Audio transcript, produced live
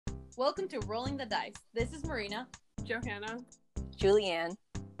Welcome to Rolling the Dice. This is Marina, Johanna, Julianne,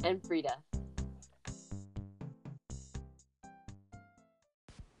 and Frida.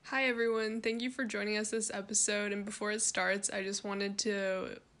 Hi everyone, thank you for joining us this episode, and before it starts, I just wanted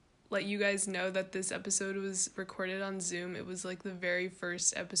to let you guys know that this episode was recorded on Zoom. It was like the very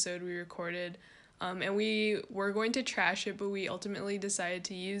first episode we recorded, and we were going to trash it, but we ultimately decided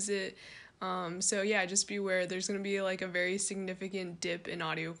to use it. So yeah, just be aware there's going to be like a very significant dip in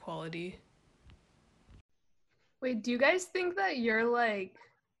audio quality. Wait, do you guys think that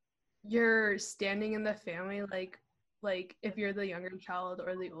you're standing in the family, like if you're the younger child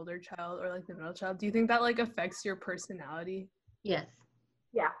or the older child or like the middle child, do you think that like affects your personality? Yes.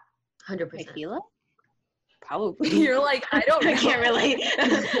 Yeah. 100%. I feel like probably. You're like, I don't know. I can't relate.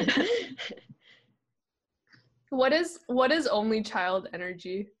 What is only child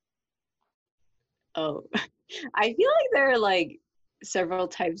energy? Oh, I feel like there are like several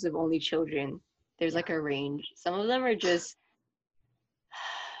types of only children. There's like a range. Some of them are just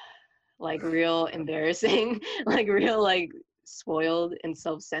like real embarrassing, like real like spoiled and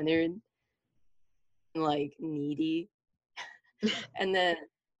self-centered, and, like needy. And then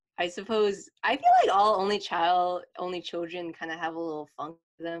I suppose I feel like all only children kind of have a little funk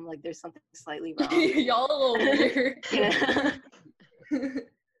to them. Like there's something slightly wrong. Y'all a little weird. You know?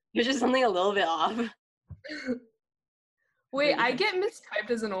 There's just something a little bit off. Wait, I get mistyped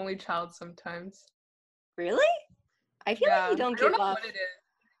as an only child sometimes. Really? I feel like you don't I give don't know off. what it is.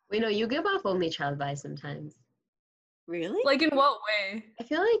 Wait, no, you give off only child vibes sometimes. Really? Like in what way? I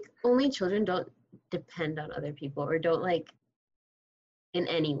feel like only children don't depend on other people or don't like in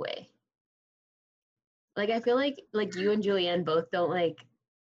any way. Like I feel like you and Julianne both don't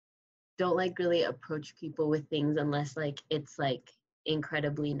really approach people with things unless like it's like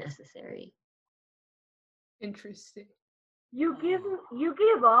incredibly necessary. Interesting. You give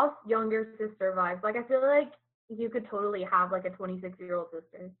off younger sister vibes. Like I feel like you could totally have like a 26-year-old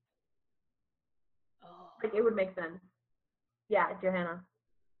sister. Oh. Like it would make sense. Yeah, Johanna.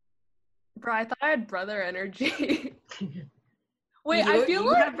 Bro, I thought I had brother energy. Wait, You I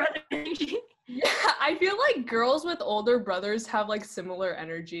feel have like brother energy? yeah, I feel like girls with older brothers have like similar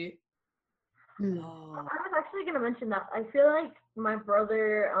energy. Oh. I was actually gonna mention that. I feel like my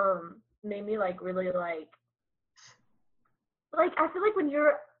brother made me like really like I feel like when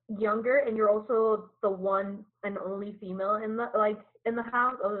you're younger and you're also the one and only female in the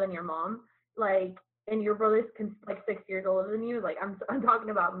house other than your mom, like, and your brother's like 6 years older than you, like I'm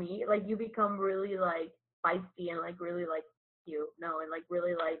talking about me, like you become really like feisty and like really like cute, no, and like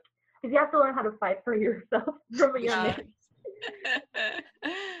really like because you have to learn how to fight for yourself from a young Yeah. age.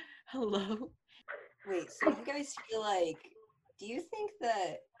 Hello. Wait, so you guys feel like, do you think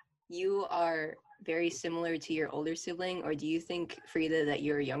that you are very similar to your older sibling, or do you think, Frida, that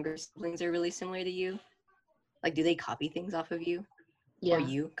your younger siblings are really similar to you? Like, do they copy things off of you? Yeah. Or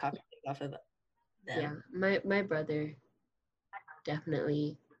you copy things off of them? Yeah. My brother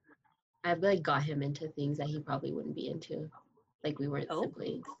definitely, I've like got him into things that he probably wouldn't be into. Like we weren't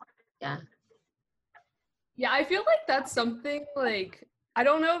siblings. Yeah. Yeah, I feel like that's something like I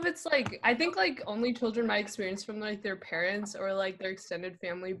don't know if it's like I think like only children might experience from like their parents or like their extended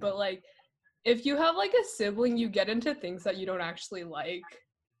family, but like if you have like a sibling, you get into things that you don't actually like.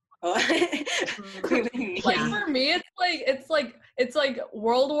 Oh. Like Yeah. for me, it's like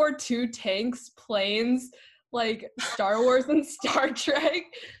World War II tanks, planes, like Star Wars and Star Trek.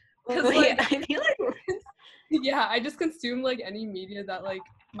 'Cause, Wait, like, I feel like yeah, I just consume like any media that like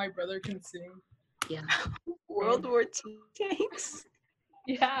my brother consumed. Yeah. World War II tanks.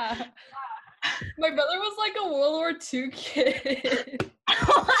 Yeah. My brother was like a World War II kid.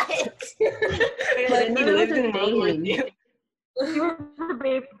 What? Wait, like, didn't he know lived that in World War name. II. He was a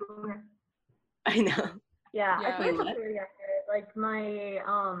baby boomer. I know. Yeah, Yeah. I feel like Wait, that's very accurate. Like my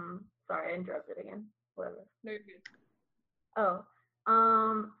sorry, I interrupted again. Whatever. No, you're good. Oh,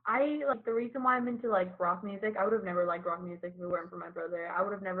 I like the reason why I'm into like rock music. I would have never liked rock music if it weren't for my brother. I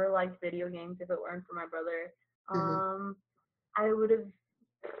would have never liked video games if it weren't for my brother. I would have.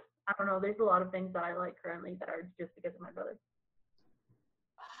 I don't know. There's a lot of things that I like currently that are just because of my brother.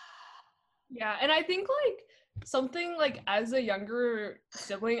 Yeah, and I think like something like as a younger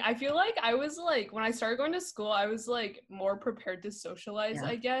sibling, I feel like I was like when I started going to school, I was like more prepared to socialize, Yeah.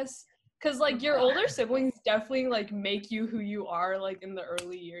 I guess. Cause like your older siblings definitely like make you who you are like in the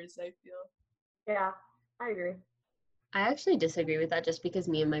early years, I feel. Yeah, I agree. I actually disagree with that just because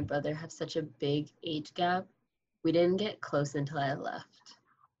me and my brother have such a big age gap. We didn't get close until I left.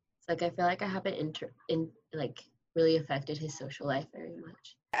 It's like I feel like I haven't really affected his social life very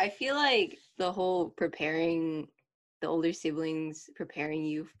much. I feel like the whole preparing the older siblings, preparing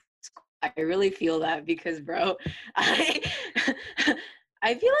you for I really feel that because, bro, I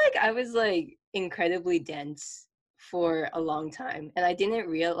I feel like I was like incredibly dense for a long time, and I didn't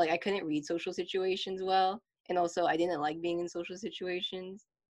I couldn't read social situations well, and also I didn't like being in social situations.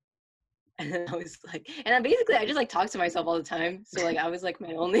 And then I was like, and I just like talked to myself all the time. So like I was like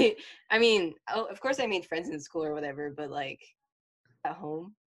my only. I mean, of course I made friends in school or whatever, but like at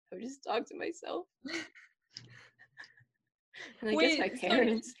home, I would just talk to myself. And I guess my Wait, so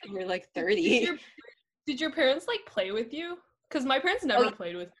parents were like did 30. did your parents like play with you? Because my parents never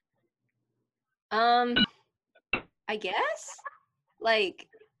played with me. I guess like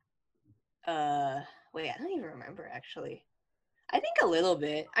wait, I don't even remember actually. I think a little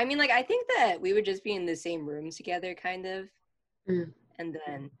bit. I mean, like I think that we would just be in the same room together, kind of, and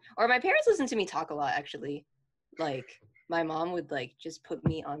then, or my parents listened to me talk a lot actually. Like my mom would like just put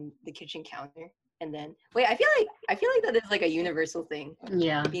me on the kitchen counter, and then wait, I feel like that is like a universal thing.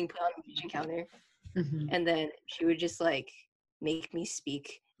 Yeah. Being put on the kitchen counter, Mhm. and then she would just like make me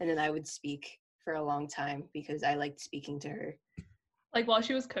speak, and then I would speak for a long time because I liked speaking to her. Like while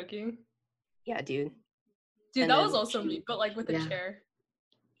she was cooking. Yeah, dude. Dude, And that then was also me, but like with a Yeah. chair.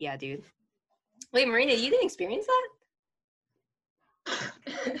 Yeah, dude. Wait, Marina, you didn't experience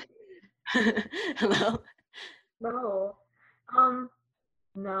that? Hello? No.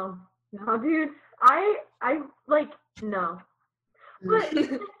 No. No, dude. I like no. But that's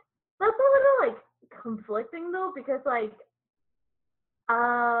a little like conflicting though because like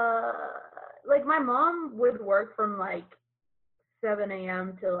my mom would work from like 7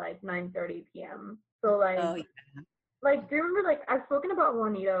 a.m. to like 9:30 p.m. So like Oh, yeah. like do you remember like I've spoken about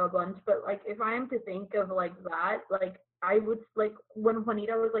Juanita a bunch, but like if I am to think of like that, like I would like when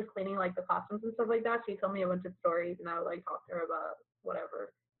Juanita was like cleaning like the classrooms and stuff like that, she told me a bunch of stories and I would like talk to her about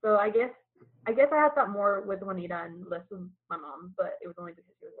whatever. So I guess I had that more with Juanita and less with my mom, but it was only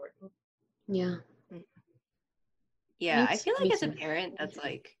because she was working. Yeah. Yeah, Me I feel too, like me as a too. parent, that's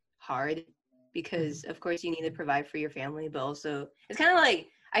like hard because, of course, you need to provide for your family, but also it's kind of like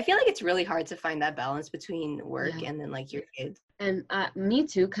I feel like it's really hard to find that balance between work Yeah. and then like your kids. And me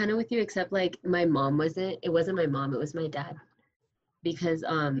too, kind of with you, except like my mom wasn't. It wasn't my mom. It was my dad, because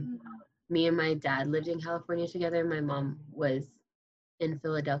me and my dad lived in California together. My mom was in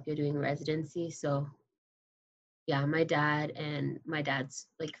Philadelphia doing residency, so yeah, my dad and my dad's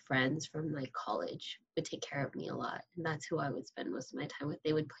like friends from like college would take care of me a lot, and that's who I would spend most of my time with.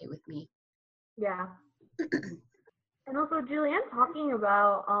 They would play with me. Yeah. And also Julianne talking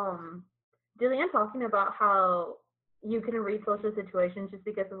about how you can read social situations just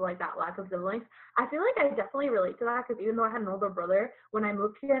because of like that lack of siblings. I feel like I definitely relate to that because even though I had an older brother, when I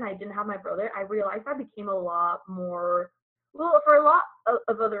moved here and I didn't have my brother, I realized I became a lot more for a lot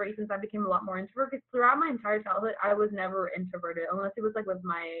of other reasons, I became a lot more introverted. Because throughout my entire childhood, I was never introverted, unless it was like with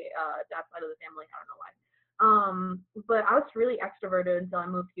my dad's side of the family. I don't know why. But I was really extroverted until I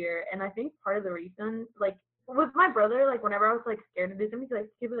moved here, and I think part of the reason, like with my brother, like whenever I was like scared to do something,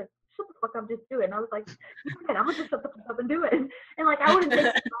 he'd be like, "Shut the fuck up, just do it." And I was like, "Yeah, I'm gonna just shut the fuck up and do it." And like I wouldn't think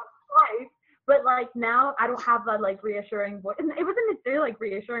about it twice. But like now I don't have that like reassuring voice. And it wasn't necessarily like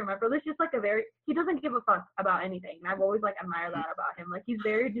reassuring. My brother's just like he doesn't give a fuck about anything. And I've always like admired that about him. Like he's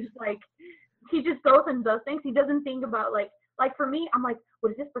very just like he just goes and does things. He doesn't think about like for me, I'm like,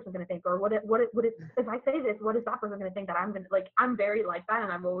 what is this person gonna think? Or what if I say this, what is that person gonna think that I'm gonna like? I'm very like that,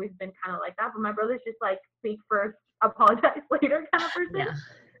 and I've always been kind of like that. But my brother's just like speak first, apologize later kind of person. Yeah.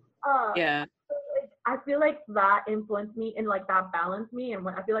 Yeah. I feel like that influenced me and like that balanced me. And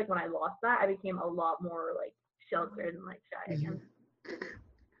when I feel like when I lost that, I became a lot more like sheltered and like shy again.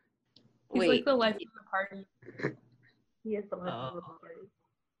 He's like the life of the party. He is the life of the party.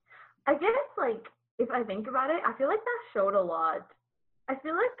 I guess like if I think about it, I feel like that showed a lot. I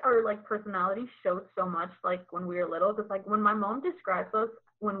feel like our like personality showed so much like when we were little. Because like when my mom describes us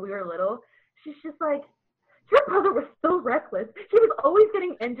when we were little, she's just like, your brother was so reckless. He was always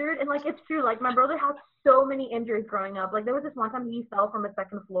getting injured. And like, it's true. Like my brother had so many injuries growing up. Like there was this one time he fell from a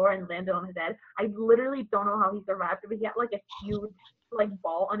second floor and landed on his head. I literally don't know how he survived, but he had like a huge like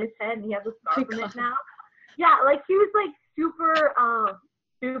ball on his head and he has a scar from it now. Yeah, like he was like super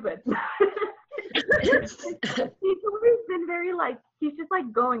stupid. He's always been very like, he's just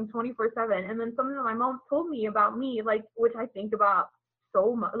like going 24/7. And then something that my mom told me about me, like, which I think about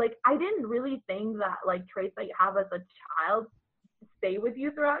so much. Like I didn't really think that like traits that you have as a child stay with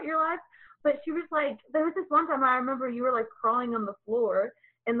you throughout your life. But she was like, there was this one time I remember you were like crawling on the floor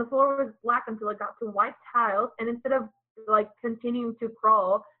and the floor was black until it got to white tiles, and instead of like continuing to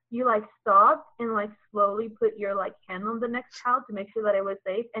crawl, you like stopped and like slowly put your like hand on the next tile to make sure that it was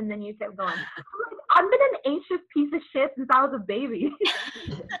safe, and then you kept going. I'm like, I've been an anxious piece of shit since I was a baby.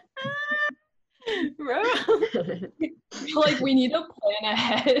 Like, we need to plan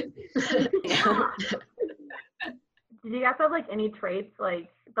ahead. Yeah. Did you guys have like any traits like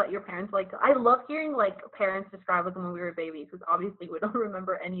that your parents like? I love hearing like parents describe us when we were babies because obviously we don't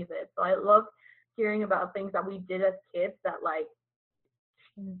remember any of it. So I love hearing about things that we did as kids that like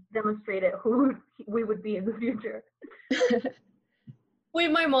demonstrated who we would be in the future. Wait,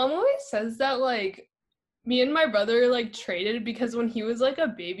 my mom always says that, like, me and my brother, like, traded because when he was, like, a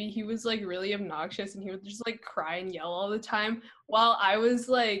baby, he was, like, really obnoxious and he would just, like, cry and yell all the time, while I was,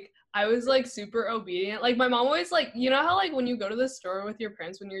 like, super obedient. Like, my mom always, like, you know how, like, when you go to the store with your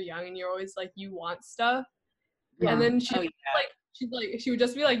parents when you're young and you're always, like, you want stuff? Yeah. And then she Oh, yeah. she would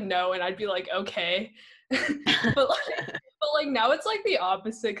just be like, no, and I'd be like, okay. But now it's, like, the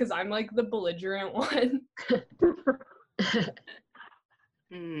opposite because I'm, like, the belligerent one.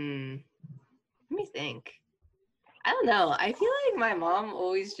 Let me think. I don't know. I feel like my mom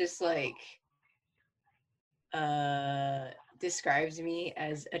always just like describes me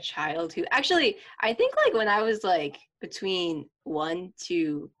as a child who actually I think like when I was like between 1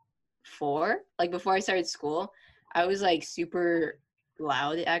 to 4, like before I started school, I was like super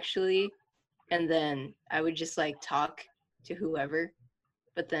loud actually. And then I would just like talk to whoever.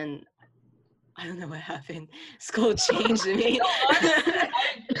 But then I don't know what happened. School changed me.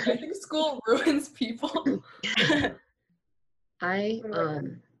 I think school ruins people. I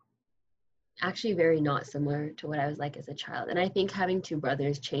actually very not similar to what I was like as a child. And I think having two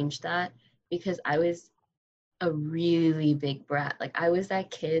brothers changed that because I was a really big brat. Like I was that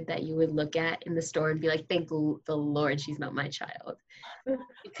kid that you would look at in the store and be like, thank the Lord she's not my child.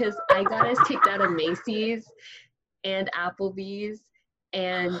 Because I got us kicked out of Macy's and Applebee's.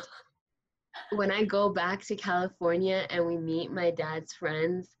 And when I go back to California and we meet my dad's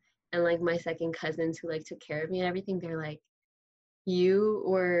friends and like my second cousins who like took care of me and everything, they're like, you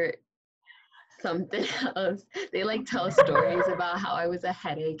were something else. They like tell stories about how I was a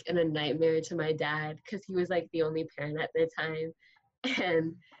headache and a nightmare to my dad because he was like the only parent at the time.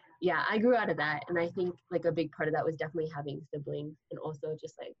 And yeah, I grew out of that. And I think like a big part of that was definitely having siblings and also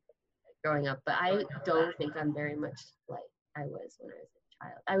just like growing up. But I don't think I'm very much like I was when I was a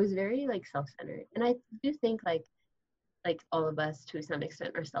child. I was very like self-centered. And I do think like all of us to some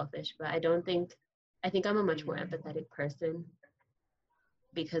extent are selfish, but I think I'm a much more empathetic person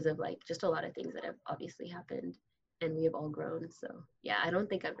because of like just a lot of things that have obviously happened and we have all grown. So yeah, I don't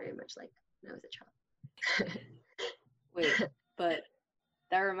think I'm very much like when I was a child. Wait, but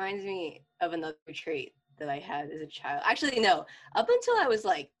that reminds me of another trait that I had as a child. Actually, no, up until I was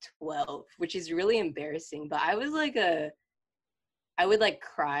like 12, which is really embarrassing, but I was like I would like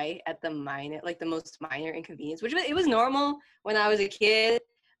cry at the most minor inconvenience, which it was normal when I was a kid.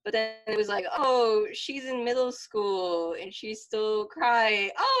 But then it was like, oh, she's in middle school and she's still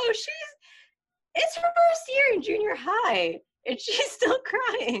crying. Oh, it's her first year in junior high and she's still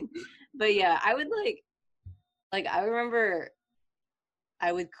crying. But yeah, I would like I remember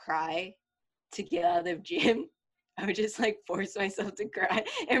I would cry to get out of gym. I would just like force myself to cry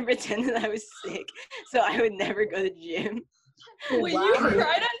and pretend that I was sick so I would never go to gym. Wait, you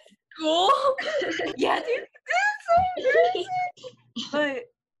cried at school? Yeah, dude, that's so embarrassing. But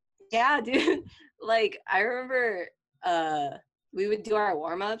yeah, dude, like I remember we would do our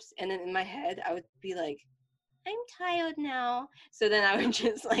warm-ups and then in my head I would be like, I'm tired now. So then I would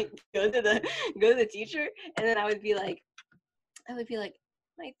just like go to the teacher and then I would be like,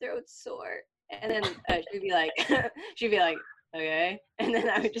 my throat's sore. And then she'd be like, okay. And then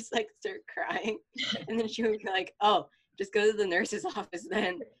I would just like start crying. And then she would be like, oh, just go to the nurse's office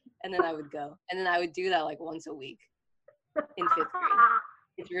then. And then I would go. And then I would do that like once a week in 5th grade.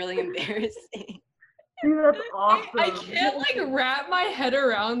 It's really embarrassing. Dude, that's awesome. I can't like wrap my head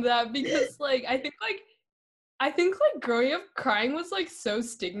around that because like I think like growing up crying was like so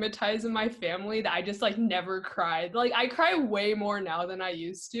stigmatized in my family that I just like never cried. Like I cry way more now than I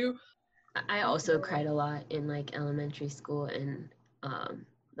used to. I also cried a lot in like elementary school and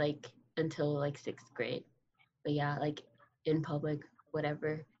like until like 6th grade. But yeah, like in public,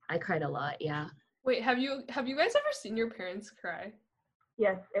 whatever. I cried a lot, yeah. Wait, have you guys ever seen your parents cry?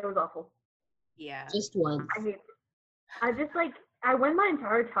 Yes, it was awful. Yeah. Just once. I went my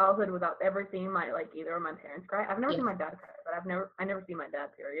entire childhood without ever seeing my like either of my parents cry. I've never seen my dad cry, but I never seen my dad,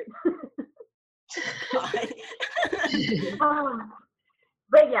 period.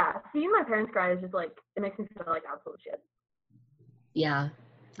 But yeah, seeing my parents cry is just like it makes me feel like absolute shit. Yeah.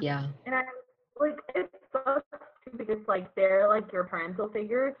 And I like it sucks too because like they're like your parental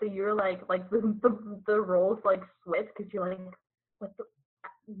figure, so you're like the roles like switch because you're like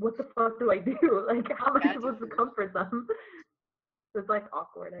what the fuck do I do? Like how am I supposed to comfort them? So it's like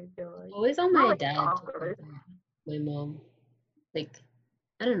awkward, I feel like. Always on Not my like dad to awkward. comfort my mom. Like,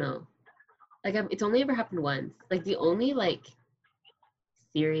 I don't know. Like, it's only ever happened once. Like, the only like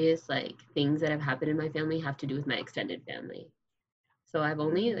serious like things that have happened in my family have to do with my extended family. So I've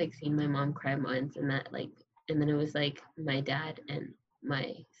only like seen my mom cry once, and that like, and then it was like my dad and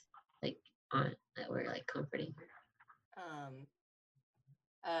my like aunt that were like comforting her.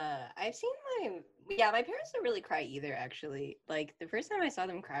 I've seen my parents don't really cry either, actually. Like, the first time I saw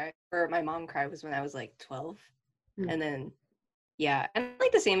them cry, or my mom cry, was when I was like 12. Mm. And then, yeah, and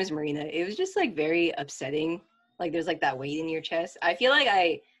like the same as Marina, it was just like very upsetting. Like, there's like that weight in your chest. I feel like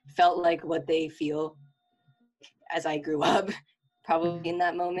I felt like what they feel as I grew up, probably in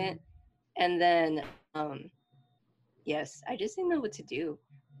that moment. And then, yes, I just didn't know what to do.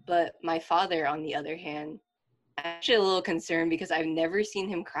 But my father, on the other hand, I'm actually a little concerned because I've never seen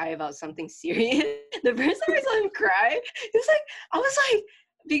him cry about something serious. The first time I saw him cry, it was like, I was like,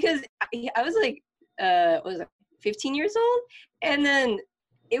 because I was like, what was I, 15 years old? And then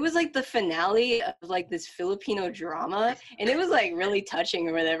it was like the finale of like this Filipino drama, and it was like really touching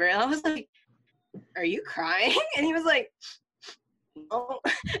or whatever. And I was like, are you crying? And he was like, no.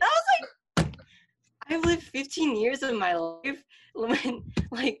 And I was like, I've lived 15 years of my life when,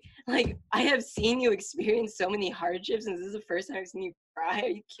 like I have seen you experience so many hardships, and this is the first time I've seen you cry. Are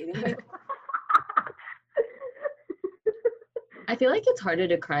you kidding me? I feel like it's harder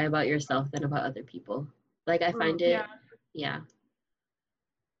to cry about yourself than about other people. Like I find it, yeah.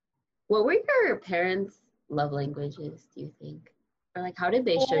 What were your parents' love languages, do you think? Or like how did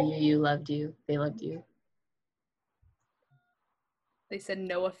they show you loved you? They loved you? They said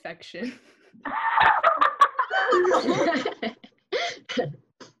no affection.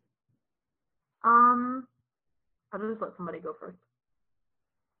 I'll just let somebody go first.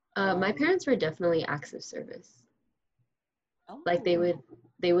 My parents were definitely acts of service. Oh. Like they would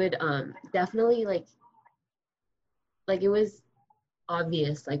definitely like it was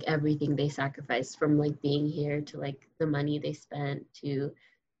obvious like everything they sacrificed, from like being here to like the money they spent to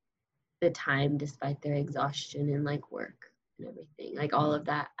the time despite their exhaustion and like work and everything. Like all of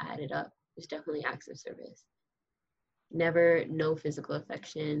that added up. It was definitely acts of service. Never, no physical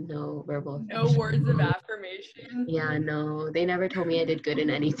affection, no verbal affection. No words of affirmation. Yeah, no, they never told me I did good in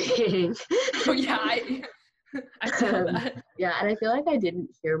anything. Oh yeah, I feel that. Yeah, and I feel like I didn't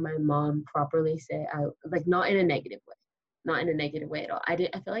hear my mom properly say I like, not in a negative way. Not in a negative way at all. I feel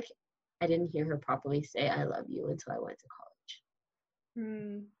like I didn't hear her properly say I love you until I went to college.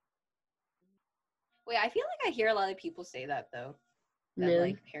 Wait, I feel like I hear a lot of people say that though. That Really?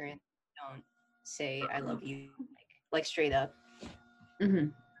 like parents don't say I love you like straight up. Mm-hmm.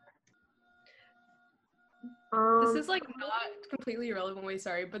 This is like not completely irrelevant, way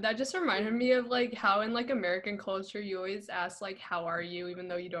sorry, but that just reminded me of like how in like American culture you always ask like how are you even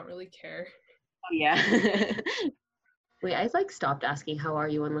though you don't really care. Oh yeah. Wait, I've like stopped asking how are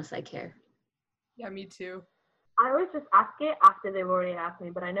you unless I care. Yeah, me too. I always just ask it after they've already asked me,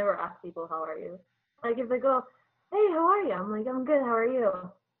 but I never ask people how are you. Like if they go, hey, how are you? I'm like, I'm good. How are you?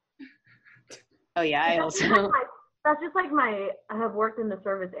 Oh yeah, I also. That's just like my. I have worked in the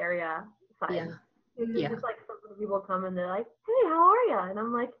service area side. Yeah. It's Yeah. just like some people come and they're like, hey, how are you? And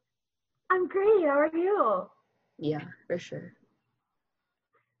I'm like, I'm great. How are you? Yeah, for sure.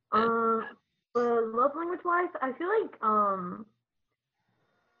 But love language wise, I feel like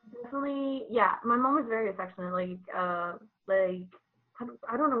definitely, yeah. My mom is very affectionate. Like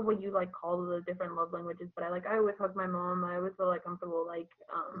I don't know what you like call the different love languages, but I always hug my mom. I always feel like comfortable. Like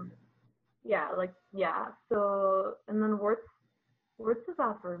yeah. So and then words of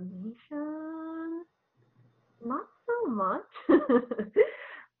affirmation, not so much.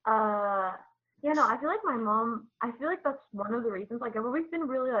 Yeah, no, I feel like my mom, I feel like that's one of the reasons, like I've always been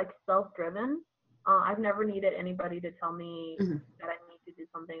really like self-driven. I've never needed anybody to tell me that I need to do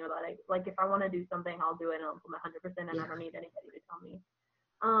something, or that like if I want to do something, I'll do it and I'll put my 100%, and I don't need anybody to tell me.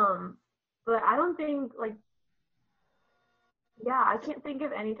 But I don't think like, yeah, I can't think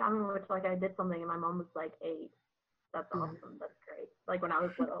of any time in which like I did something and my mom was like, hey, that's awesome, that's great. Like when I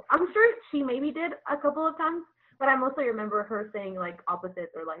was little. I'm sure she maybe did a couple of times, but I mostly remember her saying like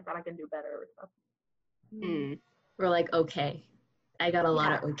opposites, or like that I can do better or stuff. We're like, okay. I got a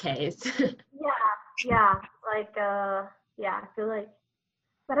lot of okays. yeah. Like yeah, I feel like,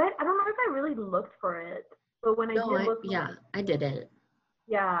 but I don't know if I really looked for it. But when I did look for it, I didn't.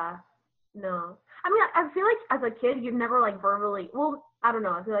 Yeah. No. I mean, I feel like as a kid you've never like verbally, well, I don't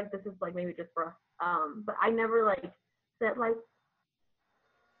know, I feel like this is like maybe just for us. But I never like said like,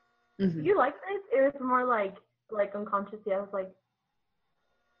 you like this? It was more like unconsciously. I was like,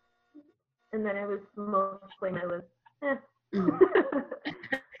 and then it was mostly when I was Mhm.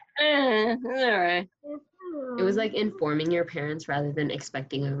 All right. It was like informing your parents rather than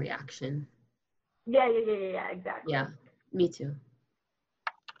expecting a reaction. Yeah, exactly. Yeah, me too.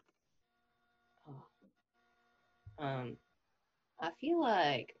 I feel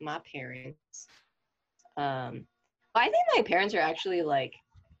like my parents, I think my parents are actually like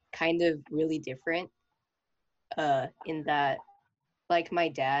kind of really different, in that, like my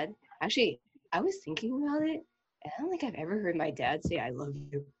dad, actually, I was thinking about it, and I don't think I've ever heard my dad say "I love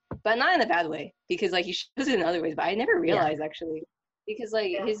you," but not in a bad way, because like he shows it in other ways, but I never realized actually, because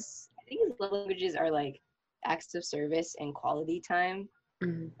like Yeah. I think his love languages are like acts of service and quality time,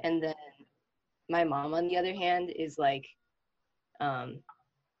 Mhm. and then my mom on the other hand is like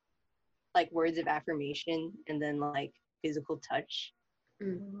words of affirmation and then like physical touch.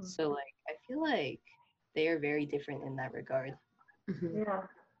 Mhm. So like I feel like they are very different in that regard. Mhm. Yeah.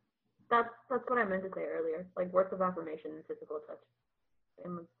 That's what I meant to say earlier. Like words of affirmation and physical touch.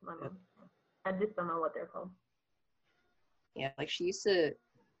 Same with my mom. I just don't know what they're called. Yeah, like she used to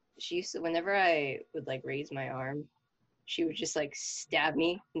whenever I would like raise my arm, she would just like stab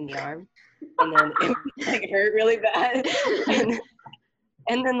me in the arm, and then it would like hurt really bad.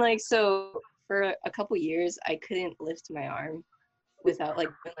 And then like so for a couple years I couldn't lift my arm without like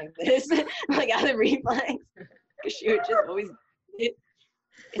doing like this, like out of reflex, because she would just always it's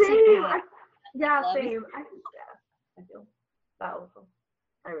Same. like, Yeah, love it. same. I feel that also.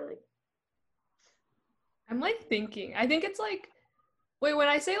 I really. I'm like thinking. I think it's like, wait, when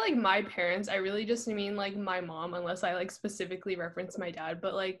I say like my parents, I really just mean like my mom, unless I like specifically reference my dad.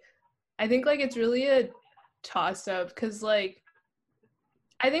 But like, I think like it's really a toss up because like,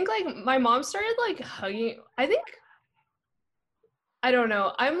 I think like my mom started like hugging. I don't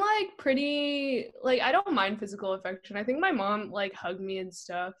know. I'm like pretty like I don't mind physical affection. I think my mom like hugged me and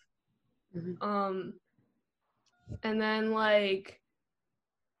stuff. Mhm. And then like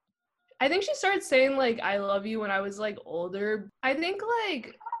I think she started saying like I love you when I was like older. I think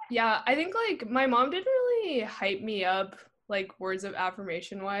like my mom didn't really hype me up like words of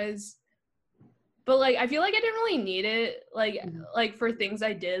affirmation wise. But like I feel like I didn't really need it Mhm. like for things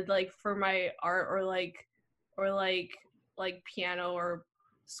I did like for my art or like piano or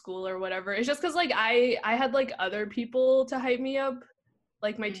school or whatever. It's just cuz like I had like other people to hype me up,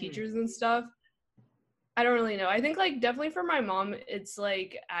 like my teachers and stuff. I don't really know. I think like definitely for my mom it's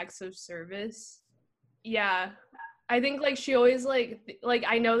like acts of service. Yeah. I think like she always like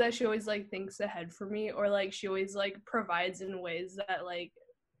I know that she always like thinks ahead for me or like she always like provides in ways that like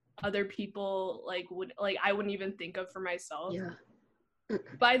other people like would like I wouldn't even think of for myself. Yeah.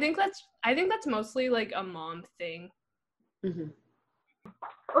 But I think that's mostly like a mom thing. Mhm.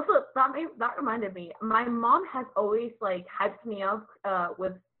 Also, that reminded me. My mom has always like hyped me up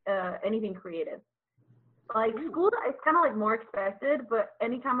with anything creative. Like school is kind of like more expected, but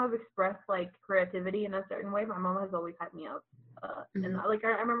anytime I've expressed like creativity in a certain way, my mom has always hyped me up. And Mhm. like I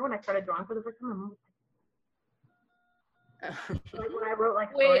remember when I started drawing for the first time, my mom was like when I wrote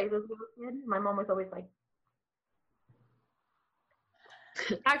like Wait, stories as a little kid, my mom was always like,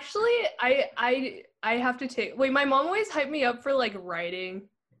 actually I have to take wait, my mom always hyped me up for like writing.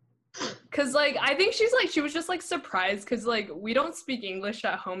 Cause like I think she was just like surprised because like we don't speak English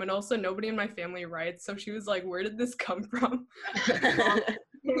at home and also nobody in my family writes. So she was like, where did this come from?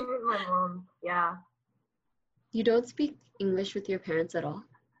 my mom, yeah. You don't speak English with your parents at all?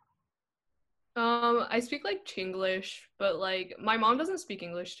 I speak like Chinglish, but like my mom doesn't speak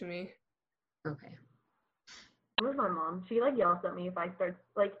English to me. Okay. With my mom, she like yells at me if I start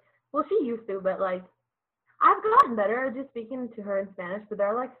like, well, she used to, but like I've gotten better at just speaking to her in Spanish, but there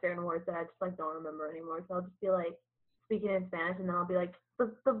are like certain words that I just like don't remember anymore. So I'll just be like speaking in Spanish, and then I'll be like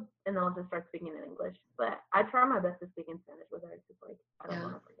and then I'll just start speaking in English. But I try my best to speak in Spanish with her, just like I don't Yeah.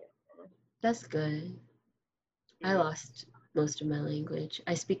 want to forget Spanish. That's good. I lost most of my language.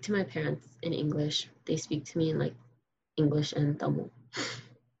 I speak to my parents in English. They speak to me in like English and Tamil.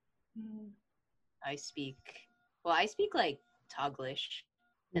 I speak like Taglish,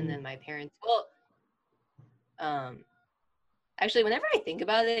 and then Mhm. my parents. Well, actually, whenever I think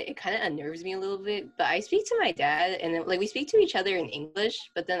about it, it kind of unnerves me a little bit. But I speak to my dad, and then like we speak to each other in English,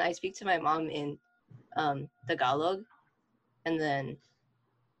 but then I speak to my mom in Tagalog, and then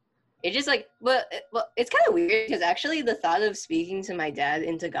it just like well, it's kind of weird because actually the thought of speaking to my dad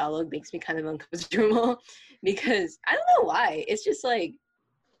in Tagalog makes me kind of uncomfortable because I don't know why. It's just like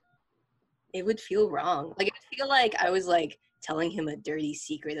it would feel wrong. Like it would feel like I was like telling him a dirty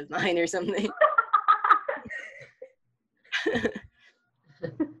secret of mine or something.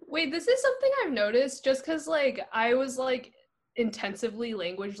 Wait, this is something I've noticed just because like I was like intensively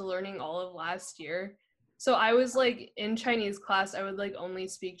language learning all of last year. So I was like in Chinese class, I would like only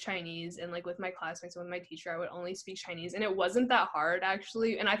speak Chinese, and like with my classmates and with my teacher, I would only speak Chinese, and it wasn't that hard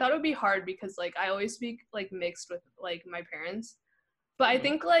actually. And I thought it would be hard because like I always speak like mixed with like my parents. But I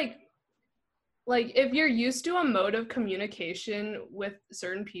think like if you're used to a mode of communication with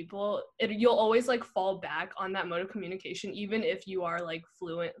certain people, you'll always like fall back on that mode of communication even if you are like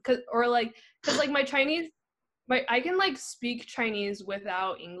fluent, cuz like my Chinese, I can like speak Chinese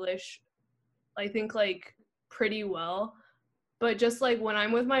without English, I think like pretty well. But just like when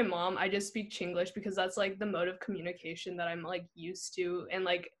I'm with my mom, I just speak Chinglish because that's like the mode of communication that I'm like used to. And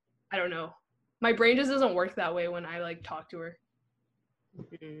like, I don't know, my brain just doesn't work that way when I like talk to her.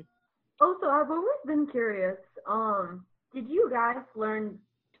 Mhm. Also, I've always been curious. Did you guys learn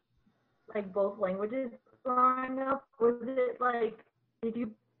like both languages growing up? Was it like, did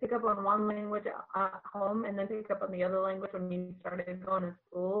you pick up on one language at home and then pick up on the other language when you started going to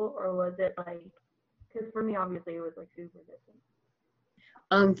school, or was it like? Because for me, obviously, it was like super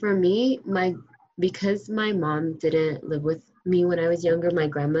different. For me, because my mom didn't live with me when I was younger, my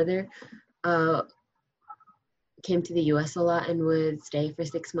grandmother came to the US a lot and would stay for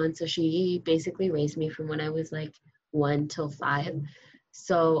 6 months. So she basically raised me from when I was like 1 till 5.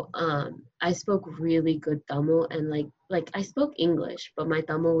 So I spoke really good Tamil, and like I spoke English, but my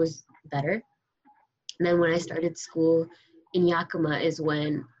Tamil was better. And then when I started school in Yakima is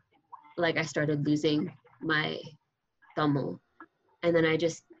when like I started losing my Tamil. And then I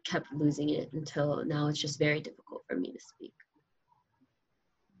just kept losing it until now it's just very difficult for me to speak.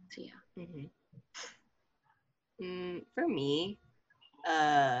 So yeah. For me,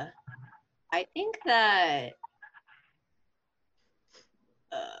 I think that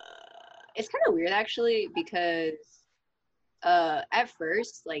it's kind of weird actually because at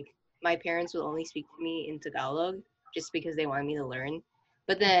first, like my parents would only speak to me in Tagalog just because they wanted me to learn.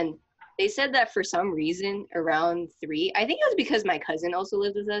 But then they said that for some reason around 3, I think it was because my cousin also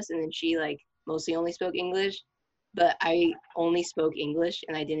lived with us, and then she like mostly only spoke English, but I only spoke English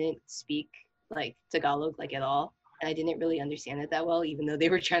and I didn't speak like Tagalog like at all, and I didn't really understand it that well, even though they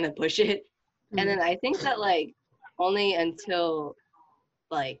were trying to push it. And then I think that like only until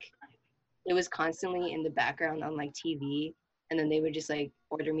like it was constantly in the background on like TV, and then they would just like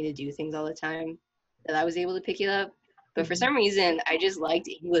order me to do things all the time that I was able to pick it up. But for some reason, I just liked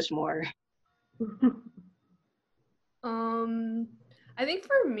English more. I think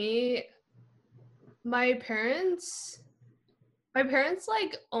for me, my parents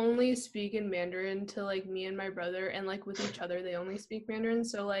like only speak in Mandarin to like me and my brother, and like with each other they only speak Mandarin.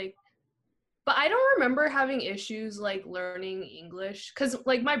 So like, but I don't remember having issues like learning English because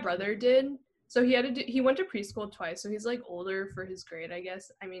like my brother did. So he went to preschool twice, so he's like older for his grade, I guess.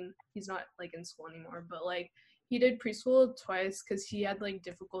 I mean, he's not like in school anymore, but like he did preschool twice because he had like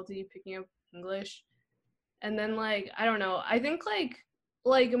difficulty picking up English. And then like I don't know, I think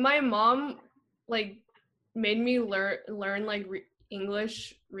like my mom like made me learn like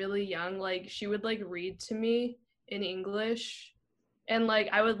English really young. Like she would like read to me in English, and like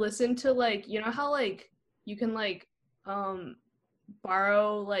I would listen to like, you know how like you can like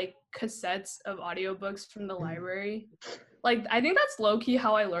borrow like cassettes of audiobooks from the library. Like I think that's low-key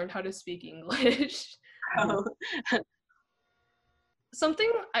how I learned how to speak English.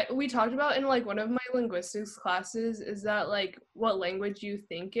 Something we talked about in like one of my linguistics classes is that like what language you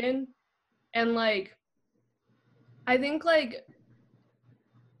think in, and like I think like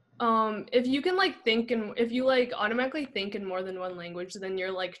if you can like think in, if you like automatically think in more than one language, then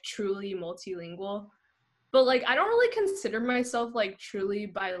you're like truly multilingual. But like I don't really consider myself like truly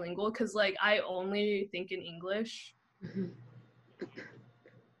bilingual because like I only think in English.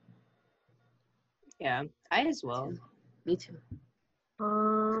 Yeah, I as well. Me too.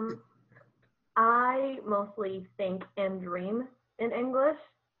 I mostly think and dream in English,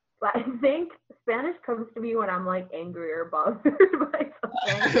 but I think Spanish comes to me when I'm like angry or bothered by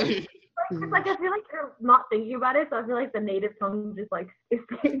something. Like I feel like you're not thinking about it, so I feel like the native tongue just like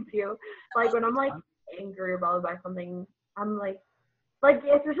escapes you. Like when I'm like angry or bothered by something, I'm like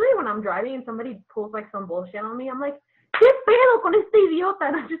especially when I'm driving and somebody pulls like some bullshit on me, I'm like, ¿Qué pedo con este idiota?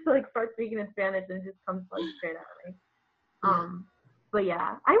 And I just like start speaking in Spanish and it just comes like straight out of me. But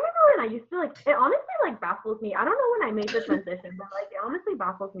yeah, I remember when I used to like, it honestly like baffles me. I don't know when I made the transition, but like it honestly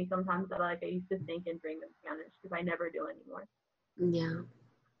baffles me sometimes that like I used to think and dream in Spanish because I never do anymore. Yeah.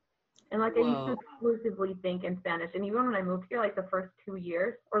 And like I used to exclusively think in Spanish, and even when I moved here, like the first 2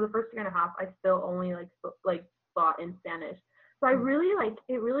 years or the first 2.5, I still only like thought in Spanish. So I really like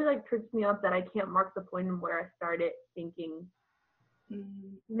it. Really like trips me up that I can't mark the point in where I started thinking.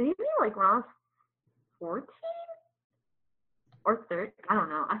 Maybe like around 14 or 13. I don't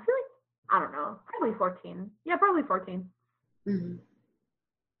know. I feel like I don't know, probably 14. Yeah, probably 14. Mm-hmm.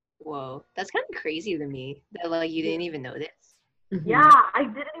 Whoa, that's kind of crazy to me that like you didn't even notice. Mm-hmm. Yeah, I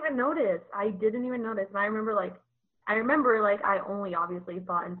didn't even notice. And I remember like I only obviously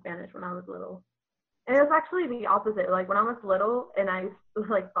thought in Spanish when I was little. And it was actually the opposite. Like when I was little and I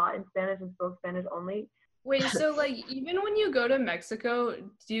like thought in Spanish and spoke Spanish only. Wait, so like even when you go to Mexico,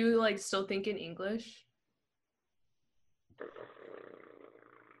 do you like still think in English?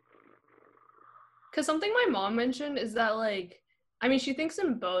 Because something my mom mentioned is that like, I mean, she thinks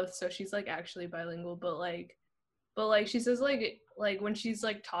in both, so she's like actually bilingual, but like she says like when she's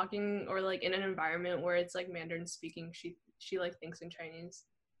like talking or like in an environment where it's like Mandarin speaking, she like thinks in Chinese.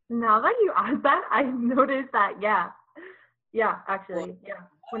 Now that you asked that, I noticed that. Yeah, actually, yeah.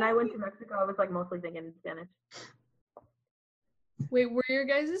 When I went to Mexico, I was like mostly thinking in Spanish. Wait, were your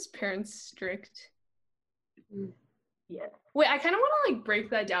guys' parents strict? Yes. Wait, I kind of want to like break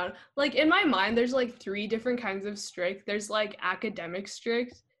that down. Like in my mind, there's like 3 different kinds of strict. There's like academic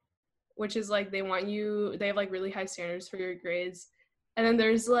strict, which is like they have like really high standards for your grades. And then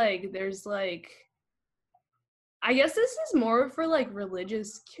there's like I guess this is more for like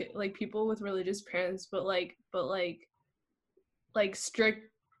religious like people with religious parents, but like strict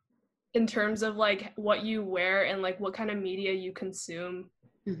in terms of like what you wear and like what kind of media you consume.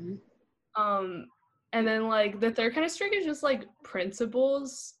 Mm-hmm. And then like the third kind of strict is just like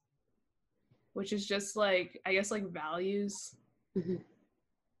principles, which is just like I guess like values. Mm-hmm.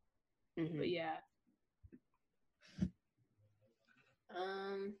 Mm-hmm. But yeah.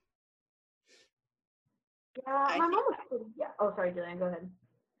 Yeah, I my think- mom was pretty, yeah. Oh, sorry, Jillian, go ahead.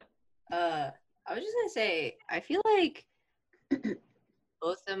 I was just gonna say, I feel like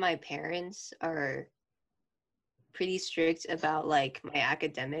both of my parents are pretty strict about like my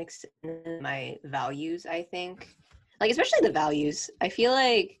academics and my values, I think. Like especially the values. I feel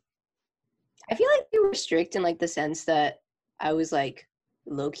like they were strict in like the sense that I was like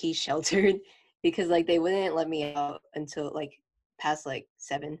low-key sheltered because like they wouldn't let me out until like past like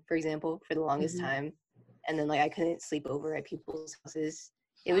 7, for example, for the longest Mhm. time. And then like I couldn't sleep over at people's houses.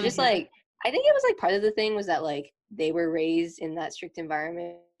 It was just Mhm. like I think it was like part of the thing was that like they were raised in that strict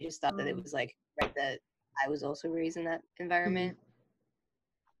environment. I just thought that it was like right that I was also raised in that environment.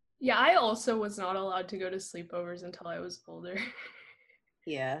 Yeah, I also was not allowed to go to sleepovers until I was older.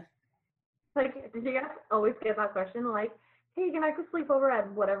 Yeah. Like, did you guys always get that question? Like, hey, can I go sleep over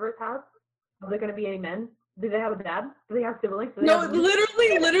at whatever's house? Are there going to be any men? Do they have a dad? Do they have siblings? Do they No, have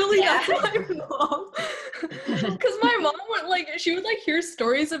literally, Yeah. that's my mom. Because my mom would like, she would like hear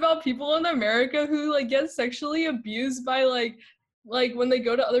stories about people in America who like get sexually abused by like when they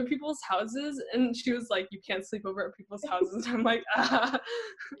go to other people's houses, and she was like, you can't sleep over at people's houses. I'm like, ah.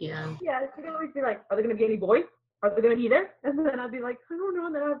 Yeah. Yeah, she could always be like, are there going to be any boys? Are they going to be there? And then I'd be like, I don't know.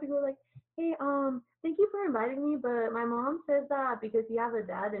 And then I'd have to go like, hey, thank you for inviting me, but my mom said that because you have a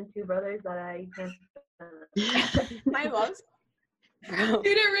dad and 2 brothers that I can't. My mom's bro.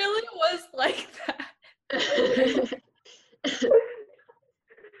 Dude, it really was like that.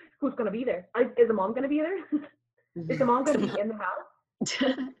 Who's going to be there? Is the mom going to be there? Is the mom going to be in the house?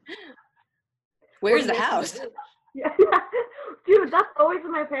 Where's the house? Yeah, dude, that's always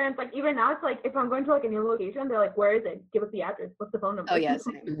with my parents. Like even now, it's like if I'm going to like a new location, they're like, "Where is it? Give us the address. What's the phone number?" Oh yeah, I'm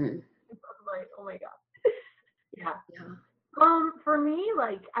same. Mhm. like, oh my god. Yeah. Yeah. For me,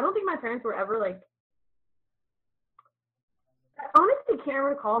 like I don't think my parents were ever like. I honestly can't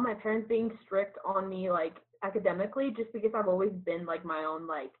recall my parents being strict on me like academically, just because I've always been like my own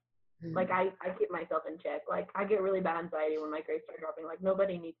like. Like I keep myself in check. Like I get really bad anxiety when my grades start dropping. Like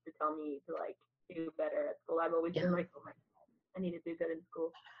nobody needs to tell me to like do better at school. I've always been like, oh my god, I need to do good in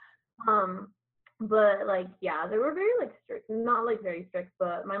school. But like yeah, they were very like strict. Not like very strict,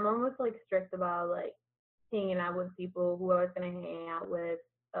 but my mom was like strict about like hanging out with people who I was gonna hang out with.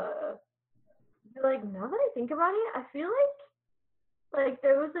 But, like now that I think about it, I feel like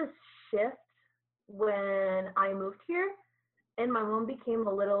there was a shift when I moved here. And my mom became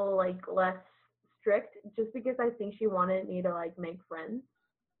a little like less strict just because I think she wanted me to like make friends.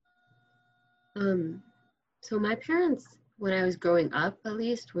 So my parents, when I was growing up at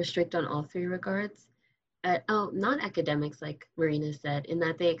least, were strict on all 3 regards. Not academics like Marina said, in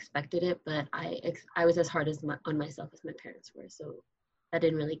that they expected it, but I was as hard on myself as my parents were, so that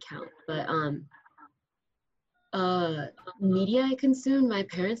didn't really count. But media I consumed, my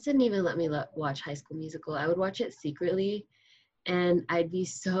parents didn't even let me watch High School Musical. I would watch it secretly. And I'd be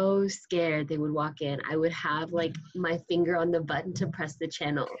so scared they would walk in. I would have like my finger on the button to press the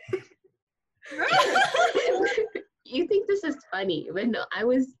channel. You think this is funny, but no, I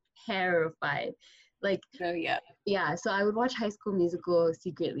was terrified. Like, Oh yeah. yeah, so I would watch High School Musical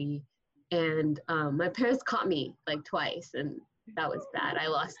secretly. And my parents caught me like twice, and that was bad.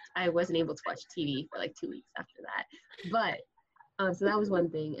 I wasn't able to watch TV for like 2 weeks after that. But so that was one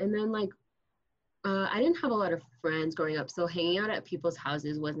thing. And then like I didn't have a lot of friends growing up, so hanging out at people's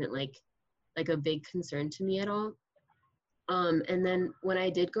houses wasn't like a big concern to me at all. And then when I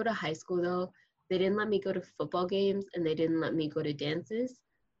did go to high school though, they didn't let me go to football games and they didn't let me go to dances.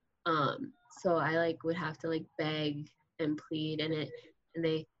 So I like would have to like beg and plead, and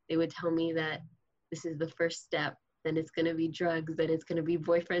they would tell me that this is the first step, then it's gonna be drugs, then it's gonna be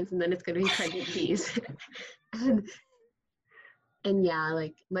boyfriends, and then it's gonna be pregnancies. and yeah,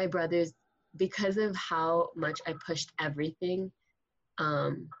 like my brothers, because of how much I pushed everything,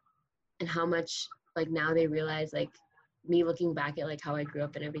 and how much like now they realize, like me looking back at like how I grew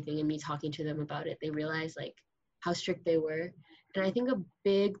up and everything and me talking to them about it, they realize like how strict they were. And I think a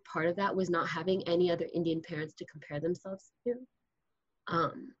big part of that was not having any other Indian parents to compare themselves to.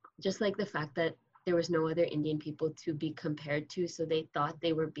 Just like the fact that there was no other Indian people to be compared to, so they thought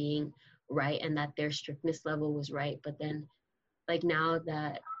they were being right and that their strictness level was right. But then like now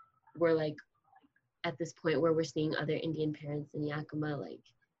that we're like at this point where we're seeing other Indian parents in Yakima like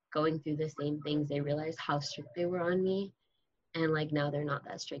going through the same things, they realize how strict they were on me. And like now they're not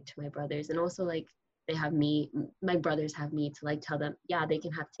that strict to my brothers. And also like they have me, my brothers have me to like tell them, yeah, they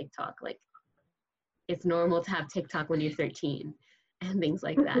can have TikTok. Like it's normal to have TikTok when you're 13 and things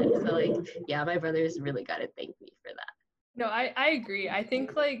like that. So like, yeah, my brothers really got to thank me for that. No, I agree. I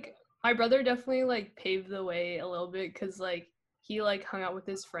think like my brother definitely like paved the way a little bit, because like he like hung out with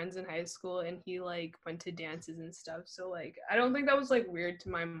his friends in high school and he like went to dances and stuff. So like I don't think that was like weird to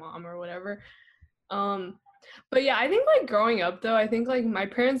my mom or whatever. But yeah, I think like growing up though, I think like my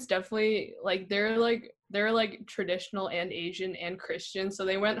parents definitely like they're like traditional and Asian and Christian, so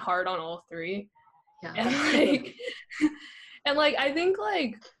they went hard on all three. Yeah. And like and like I think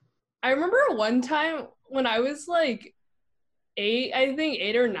like I remember one time when I was like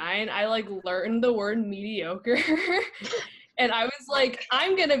 8 or 9, I like learned the word mediocre. And I was like,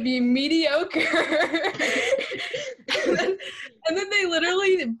 I'm gonna be mediocre. and then they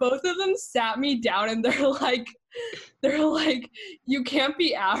literally, both of them sat me down and they're like, you can't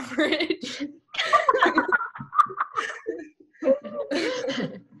be average.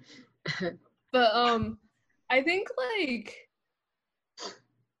 But I think like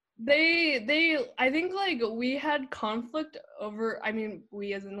I think like we had conflict over, I mean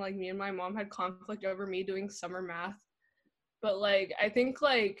we as in like me and my mom had conflict over me doing summer math. But like I think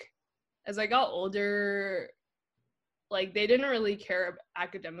like as I got older, like they didn't really care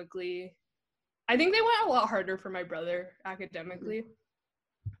academically. I think they went a lot harder for my brother academically.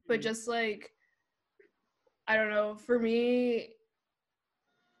 But just like, I don't know, for me,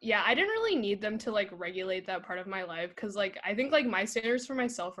 yeah, I didn't really need them to like regulate that part of my life, because like I think like my standards for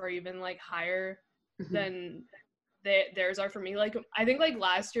myself are even like higher than theirs are for me. Like I think like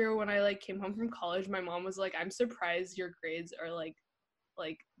last year when I like came home from college, my mom was like, I'm surprised your grades are like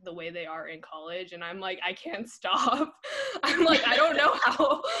the way they are in college. And I'm like, I can't stop. I'm like, I don't know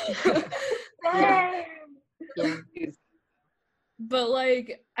how. Yeah. But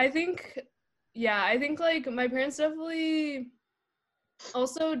like I think like my parents definitely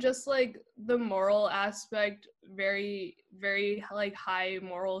also just like the moral aspect, very very like high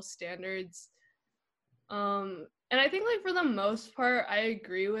moral standards. And I think like for the most part I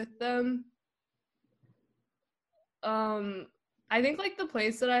agree with them. I think like the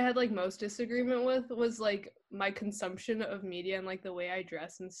place that I had like most disagreement with was like my consumption of media and like the way I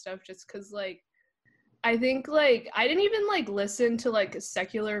dress and stuff, just because like I think like I didn't even like listen to like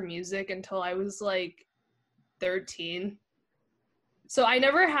secular music until I was like 13. So I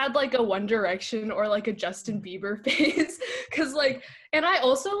never had like a One Direction or like a Justin Bieber phase, because like, and I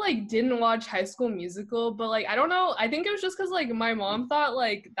also like didn't watch High School Musical, but like I don't know, I think it was just because like my mom thought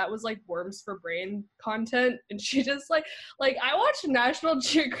like that was like worms for brain content, and she just like I watched National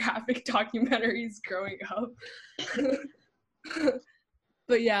Geographic documentaries growing up.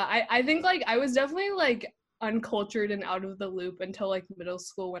 But yeah, I think like I was definitely like uncultured and out of the loop until like middle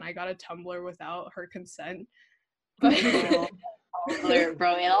school when I got a Tumblr without her consent. But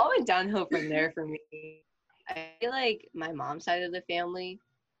Bro, it all went downhill from there for me. I feel like my mom's side of the family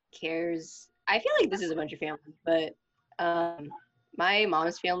cares. I feel like this is a bunch of families, but my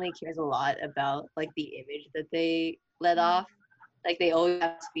mom's family cares a lot about like the image that they let off. Like they always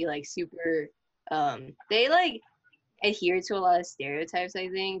have to be like super. They like adhere to a lot of stereotypes, I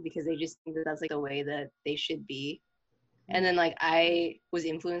think, because they just think that that's like the way that they should be. And then like I was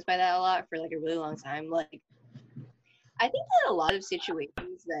influenced by that a lot for like a really long time. Like I think that a lot of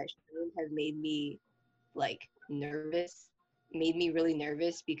situations that shouldn't have made me like nervous made me really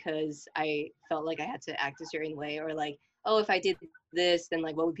nervous because I felt like I had to act a certain way, or like, oh, if I did this, then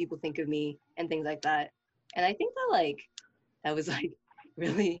like what would people think of me and things like that. And I think that like that was like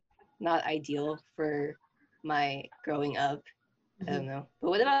really not ideal for my growing up. I don't know. But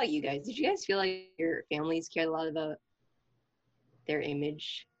what about you guys? Did you guys feel like your families cared a lot about their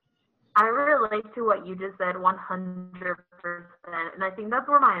image? I relate to what you just said 100%, and I think that's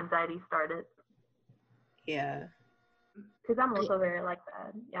where my anxiety started. Yeah. Because I'm also very like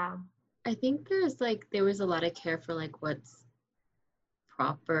that. Yeah. I think there was a lot of care for like what's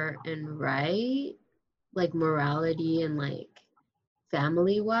proper and right, like morality and like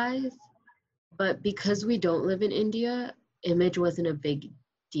family wise. But because we don't live in India, image wasn't a big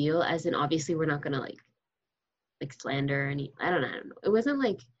deal. As in, obviously, we're not gonna like slander any. I don't know. It wasn't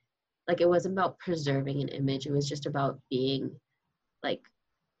like it wasn't about preserving an image. It was just about being like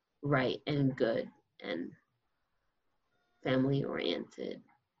right and good and family oriented.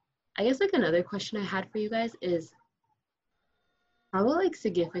 I guess like another question I had for you guys is, how about like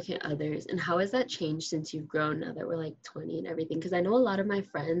significant others, and how has that changed since you've grown now that we're like 20 and everything? Because I know a lot of my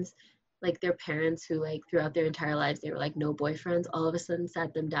friends, like their parents who like throughout their entire lives they were like no boyfriends, all of a sudden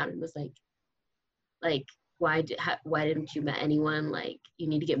sat them down and was like why didn't you met anyone? Like you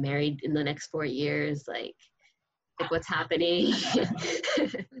need to get married in the next 4 years. Like what's happening? So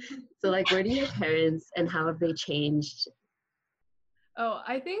like where do your parents and how have they changed? Oh,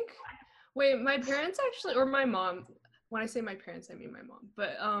 I think, wait, my parents actually, or my mom, when I say my parents, I mean my mom,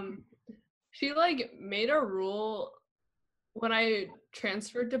 but she like made a rule when I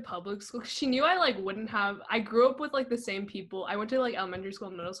transferred to public school. She knew I like wouldn't have, I grew up with like the same people. I went to like elementary school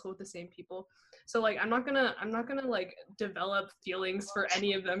and middle school with the same people. So like I'm not gonna like develop feelings for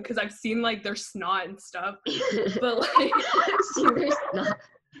any of them because I've seen like their snot and stuff. But like I've seen their snot.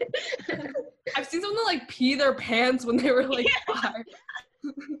 I've seen someone like pee their pants when they were like 5.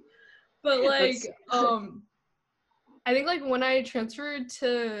 But like I think like when I transferred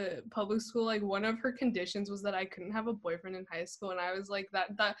to public school, like one of her conditions was that I couldn't have a boyfriend in high school, and I was like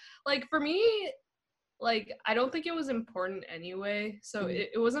that like for me, like I don't think it was important anyway, so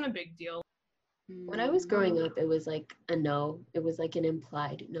it wasn't a big deal. When I was growing up, it was like a no. It was like an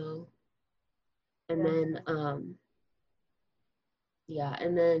implied no. And then and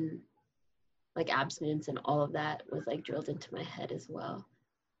then like abstinence and all of that was like drilled into my head as well.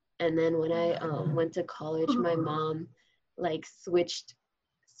 And then when I went to college, my mom like switched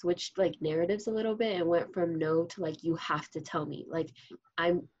like narratives a little bit and went from no to like you have to tell me. Like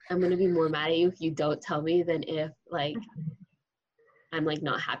I'm gonna be more mad at you if you don't tell me than if like I'm like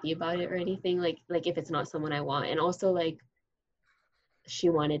not happy about it or anything. Like if it's not someone I want. And also like she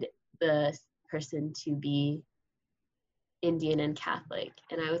wanted the person to be Indian and Catholic,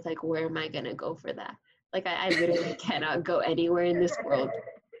 and I was like, where am I gonna go for that? Like I literally cannot go anywhere in this world.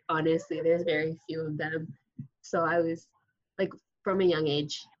 Honestly, there's very few of them. So I was like, from a young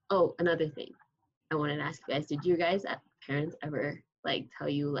age. Oh, another thing I wanted to ask you guys: did your guys' parents ever like tell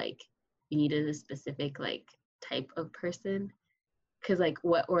you like you needed a specific like type of person? Cause like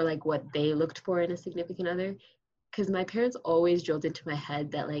what they looked for in a significant other? Cause my parents always drilled into my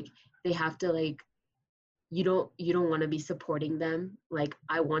head that like they have to like you don't want to be supporting them. Like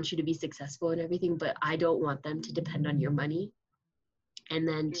I want you to be successful and everything, but I don't want them to depend on your money. And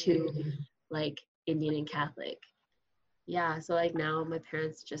then two, like Indian and Catholic. Yeah, so like now my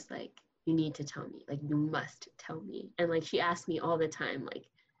parents just like, you need to tell me, like you must tell me. And like she asked me all the time,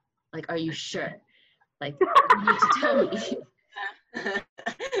 like are you sure? Like you need to tell me.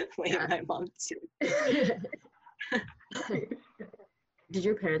 Wait, my mom too. Did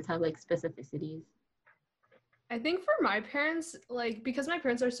your parents have like specificities? I think for my parents, like because my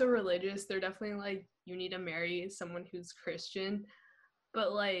parents are so religious, they're definitely like you need to marry someone who's Christian.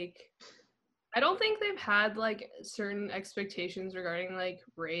 But like I don't think they've had like certain expectations regarding like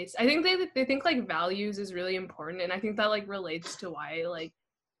race. I think they think like values is really important, and I think that like relates to why like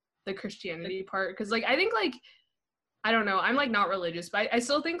the Christianity part, because like I think like I don't know, I'm like not religious, but I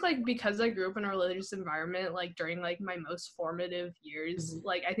still think like because I grew up in a religious environment like during like my most formative years,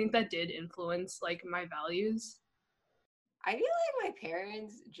 like I think that did influence like my values. I feel like my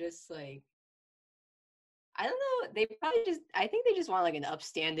parents just like, I don't know, they probably just, I think they just want like an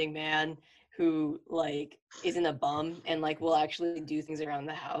upstanding man who like isn't a bum and like will actually do things around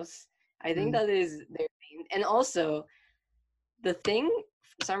the house. I think that is their thing. And also the thing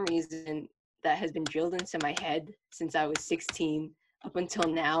for some reason that has been drilled into my head since I was 16 up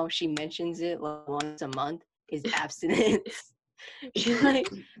until now, she mentions it like once a month, is abstinence. She's like,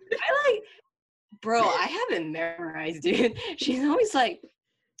 bro, I haven't memorized, dude. She's always like,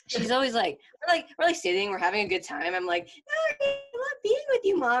 she's always like, we're like sitting, we're having a good time. I'm like, oh, I love being with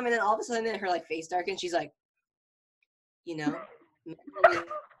you, Mom. And then all of a sudden, her like face darkens. She's like, you know, and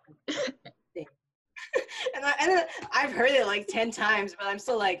then I've heard it like 10 times, but I'm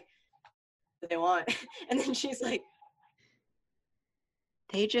still like, what do they want? And then she's like,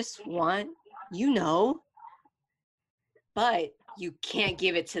 they just want, you know, but you can't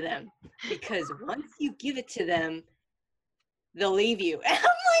give it to them because once you give it to them, they'll leave you. And I'm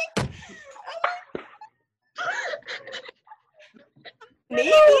like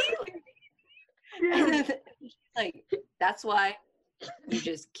maybe. And then she's like, that's why you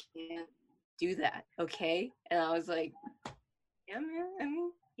just can't do that, okay? And I was like, yeah, man. I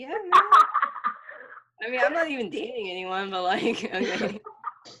mean, yeah, man. I mean, I'm not even dating anyone, but like, okay.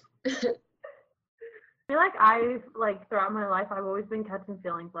 I feel like I've like throughout my life I've always been catching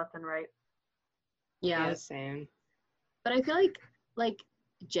feelings left and right. Yeah. Same. But I feel like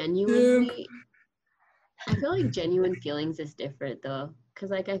genuinely, I feel like genuine feelings is different though, because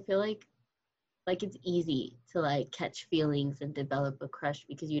like I feel like it's easy to like catch feelings and develop a crush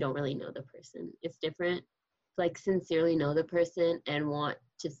because you don't really know the person. It's different to like sincerely know the person and want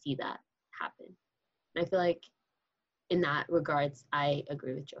to see that happen. And I feel like in that regards, I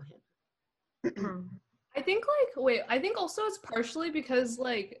agree with Johanna. I think I think also it's partially because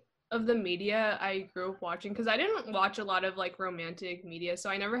like of the media I grew up watching, because I didn't watch a lot of like romantic media, so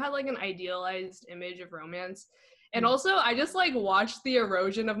I never had like an idealized image of romance. And also I just like watched the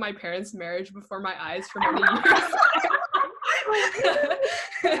erosion of my parents' marriage before my eyes for many years.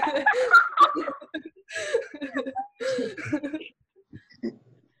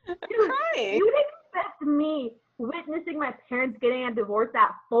 You'd expect me witnessing my parents getting a divorce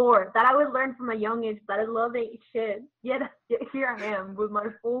at 4, that I would learn from a young age that I love ain't shit. Yet here I am with my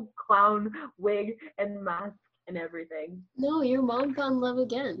full clown wig and mask and everything. No, your mom found love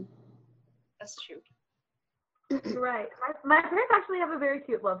again. That's true. You're right. My parents actually have a very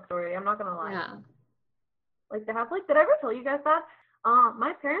cute love story. I'm not gonna lie. Yeah. Like they have like, did I ever tell you guys that?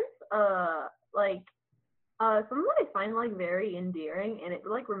 My parents, something that I find like very endearing, and it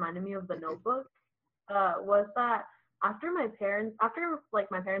like reminded me of The Notebook, was that after my parents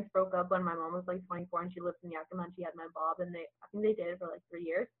broke up when my mom was like 24 and she lived in Yakima and she had my Bob, and I think they dated for like 3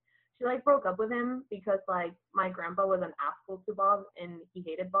 years. She like broke up with him because like my grandpa was an asshole to Bob and he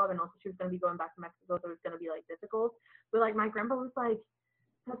hated Bob, and also she was gonna be going back to Mexico, so it was gonna be like difficult. But like my grandpa was like,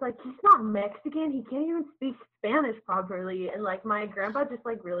 he's not Mexican, he can't even speak Spanish properly, and like my grandpa just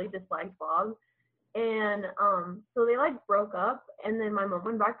like really disliked Bob. And so they like broke up, and then my mom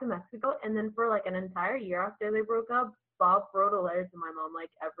went back to Mexico, and then for like an entire year after they broke up, Bob wrote a letter to my mom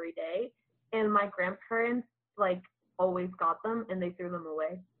like every day, and my grandparents like always got them and they threw them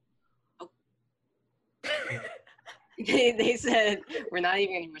away. They said we're not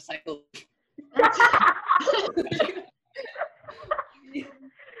even gonna recycle.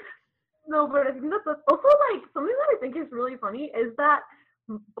 No, but I think that's also like something that I think is really funny is that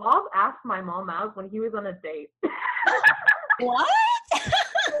Bob asked my mom out when he was on a date. What?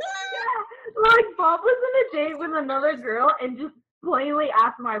 Yeah, like Bob was on a date with another girl and just plainly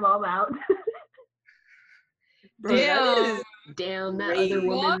asked my mom out. Bro, that Damn, that crazy. other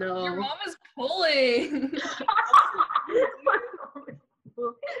woman though. Your mom is pulling. Dude,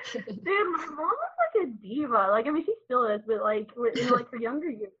 my mom was like a diva. Like, I mean, she still is, but like, in like her younger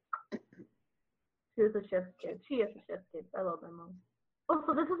years, she was a chef's kid. She is a chef's kid. I love my mom. Oh,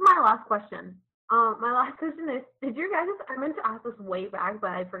 so this is my last question. My last question is, I meant to ask this way back,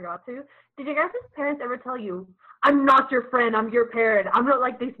 but I forgot to. Did your guys' parents ever tell you, I'm not your friend, I'm your parent. I'm not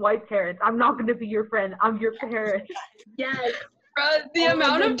like these white parents. I'm not going to be your friend. I'm your parent. Yes. The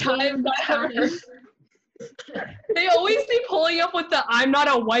amount of times I have heard, they always be pulling up with the I'm not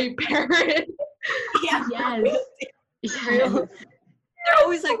a white parent. Yeah. Yes. Yes. They're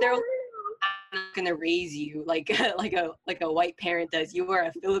always like, I'm not gonna raise you like a white parent does. You are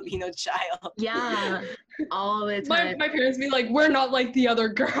a Filipino child. Yeah. All the time. My parents be like, we're not like the other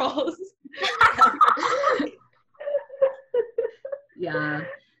girls. Yeah.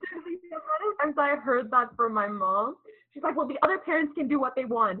 Sometimes I heard that from my mom. She's like, well, the other parents can do what they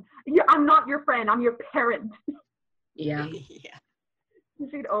want. I'm not your friend. I'm your parent. Yeah. Yeah.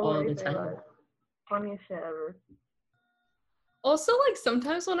 She'd always say that. Funniest shit ever. Also, like,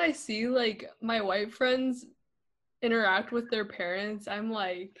 sometimes when I see, like, my white friends interact with their parents, I'm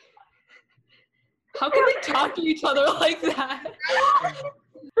like, how can they talk to each other like that?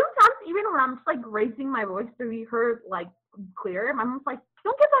 Sometimes, even when I'm just, like, raising my voice to be heard, like, clear, my mom's like,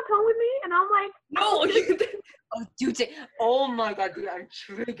 don't get that tone with me. And I'm like, No. Oh, dude, oh my god, dude, I'm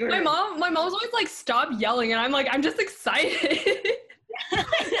triggered. My mom's always like, stop yelling, and I'm like, I'm just excited.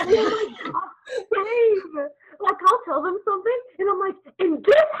 Oh my god, same. Like I'll tell them something and I'm like, and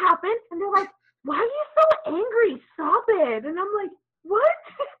this happened, and they're like, why are you so angry? Stop it. And I'm like, what?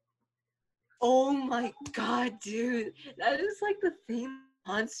 Oh my god, dude. That is like the thing that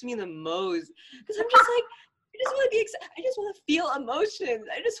haunts me the most. Because I'm just like, I just want to be I just want to feel emotions.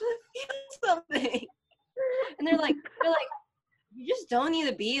 I just want to feel something. And they're like, you just don't need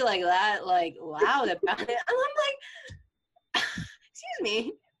to be like that, like loud about it. And I'm like, excuse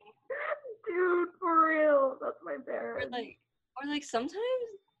me. Dude, for real. That's my Or parents. like sometimes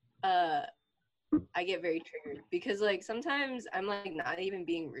I get very triggered because like sometimes I'm like not even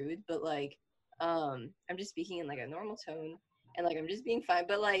being rude, but like I'm just speaking in like a normal tone and like I'm just being fine.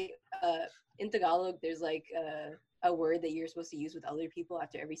 But like in Tagalog there's like a word that you're supposed to use with other people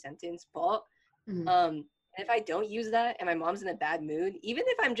after every sentence, po. Mhm. And if I don't use that and my mom's in a bad mood, even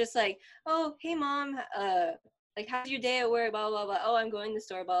if I'm just like, oh hey mom, like how's your day at work, blah blah blah, oh I'm going to the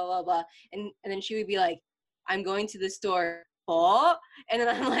store, blah blah blah, and then she would be like, I'm going to the store, po. And then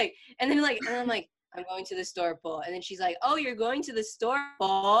I'm like, I'm going to the store, po. And then she's like, oh you're going to the store,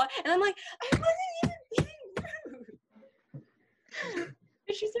 po. And I'm like, I wasn't even being rude.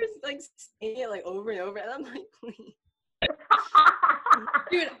 And she starts like saying it like over and over, and I'm like, please.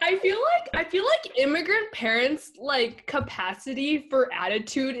 Dude, I feel like immigrant parents like capacity for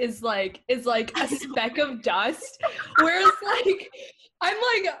attitude is like a speck of dust. Whereas like I'm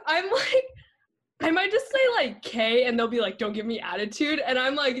like I might just say like K and they'll be like, don't give me attitude, and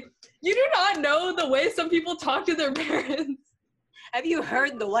I'm like, you do not know the way some people talk to their parents. Have you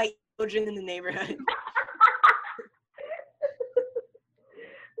heard the white children in the neighborhood?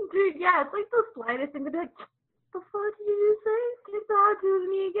 Dude, yeah, it's like the slightest thing to be like, the fuck did you say? Get that to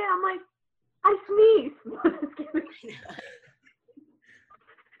me again. I'm like, I sneezed. Just kidding.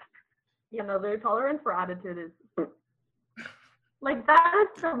 Yeah, no, their tolerance for attitude is like that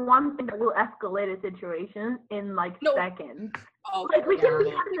is the one thing that will escalate a situation in like seconds. Oh, Like we can be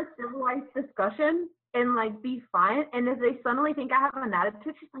yeah. having a civilized discussion and like be fine, and if they suddenly think I have an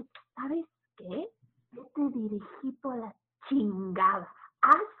attitude, she's like, ¿sabes qué? Vete dirigí por la chingada.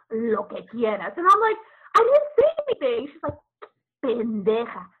 Haz lo que quieras. And I'm like, I didn't say anything. She's like,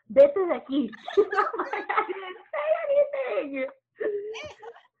 pendeja, vete de aquí. I'm like, I didn't say anything.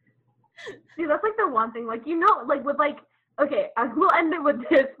 See, that's like the one thing, like, you know, like with like, okay, we'll end it with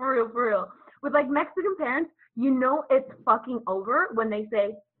this for real. With like Mexican parents, you know it's fucking over when they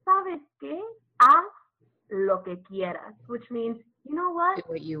say, ¿sabes qué? Haz lo que quieras, which means, you know what? Do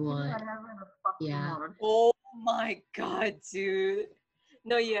what you want. Whatever the fuck you Yeah. want. Oh my god, dude.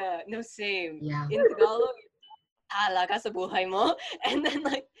 No, yeah, no, same. Yeah. In Tagalog, la casa buhay mo, and then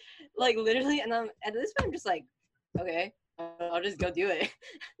like literally, and at this point I'm just like, okay, I'll just go do it.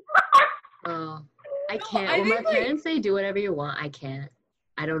 Oh, I No, can't. I When my think, like- parents say do whatever you want, I can't.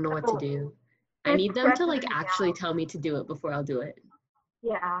 I don't know what to Oh, do. I it need them to stresses like me actually out. tell me to do it before I'll do it.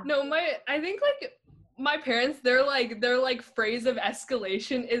 Yeah. No, I think like my parents, their phrase of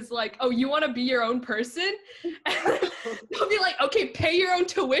escalation is like, oh, you want to be your own person? And they'll be like, okay, pay your own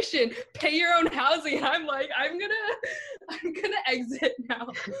tuition, pay your own housing. And I'm like, I'm gonna exit now.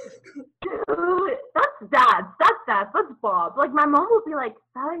 Dude, that's dad. That's Bob. Like my mom will be like,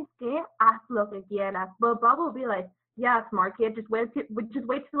 ¿sabes qué? Haz lo que quieras. But Bob will be like, yeah, smart kid, just wait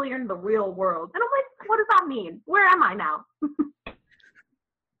till you're in the real world. And I'm like, what does that mean? Where am I now?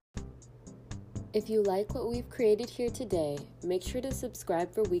 If you like what we've created here today, make sure to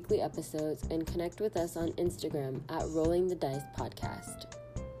subscribe for weekly episodes and connect with us on Instagram at Rolling the Dice Podcast.